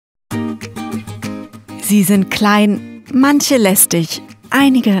Sie sind klein, manche lästig,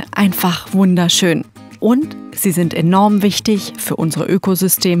 einige einfach wunderschön. Und sie sind enorm wichtig für unsere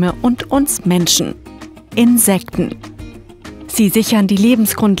Ökosysteme und uns Menschen. Insekten. Sie sichern die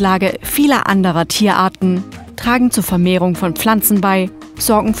Lebensgrundlage vieler anderer Tierarten, tragen zur Vermehrung von Pflanzen bei,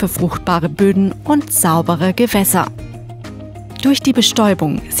 sorgen für fruchtbare Böden und saubere Gewässer. Durch die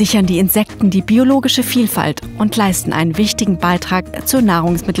Bestäubung sichern die Insekten die biologische Vielfalt und leisten einen wichtigen Beitrag zur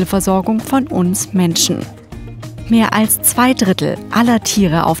Nahrungsmittelversorgung von uns Menschen. Mehr als 2/3 aller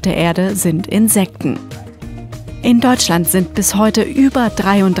Tiere auf der Erde sind Insekten. In Deutschland sind bis heute über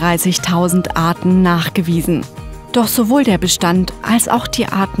 33.000 Arten nachgewiesen. Doch sowohl der Bestand als auch die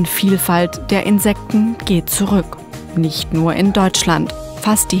Artenvielfalt der Insekten geht zurück. Nicht nur in Deutschland.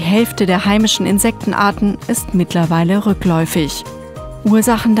 Fast die Hälfte der heimischen Insektenarten ist mittlerweile rückläufig.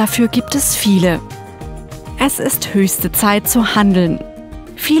 Ursachen dafür gibt es viele. Es ist höchste Zeit zu handeln.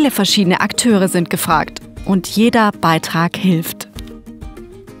 Viele verschiedene Akteure sind gefragt und jeder Beitrag hilft.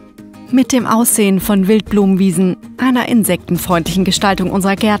 Mit dem Aussehen von Wildblumenwiesen, einer insektenfreundlichen Gestaltung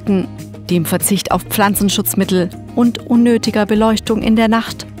unserer Gärten, dem Verzicht auf Pflanzenschutzmittel und unnötiger Beleuchtung in der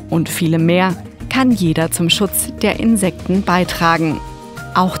Nacht und vielem mehr kann jeder zum Schutz der Insekten beitragen.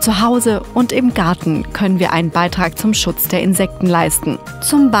 Auch zu Hause und im Garten können wir einen Beitrag zum Schutz der Insekten leisten.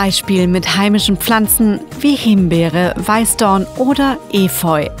 Zum Beispiel mit heimischen Pflanzen wie Himbeere, Weißdorn oder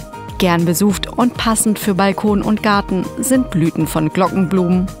Efeu. Gern besucht und passend für Balkon und Garten sind Blüten von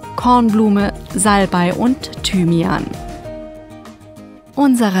Glockenblumen, Kornblume, Salbei und Thymian.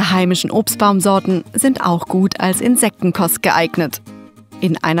 Unsere heimischen Obstbaumsorten sind auch gut als Insektenkost geeignet.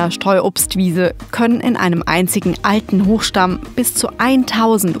 In einer Streuobstwiese können in einem einzigen alten Hochstamm bis zu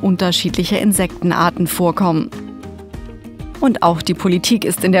 1000 unterschiedliche Insektenarten vorkommen. Und auch die Politik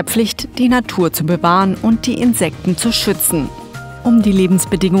ist in der Pflicht, die Natur zu bewahren und die Insekten zu schützen. Um die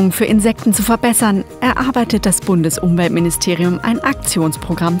Lebensbedingungen für Insekten zu verbessern, erarbeitet das Bundesumweltministerium ein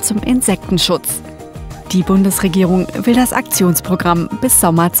Aktionsprogramm zum Insektenschutz. Die Bundesregierung will das Aktionsprogramm bis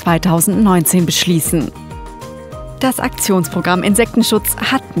Sommer 2019 beschließen. Das Aktionsprogramm Insektenschutz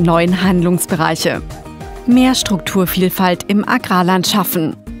hat 9 Handlungsbereiche. Mehr Strukturvielfalt im Agrarland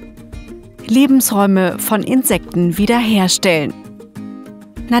schaffen. Lebensräume von Insekten wiederherstellen.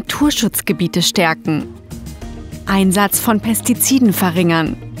 Naturschutzgebiete stärken. Einsatz von Pestiziden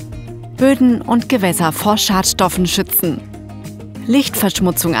verringern. Böden und Gewässer vor Schadstoffen schützen.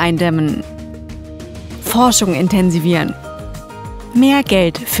 Lichtverschmutzung eindämmen. Forschung intensivieren. Mehr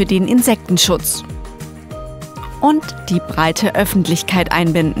Geld für den Insektenschutz. Und die breite Öffentlichkeit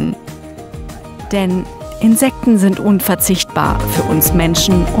einbinden. Denn Insekten sind unverzichtbar für uns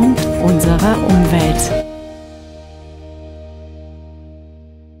Menschen und unsere Umwelt.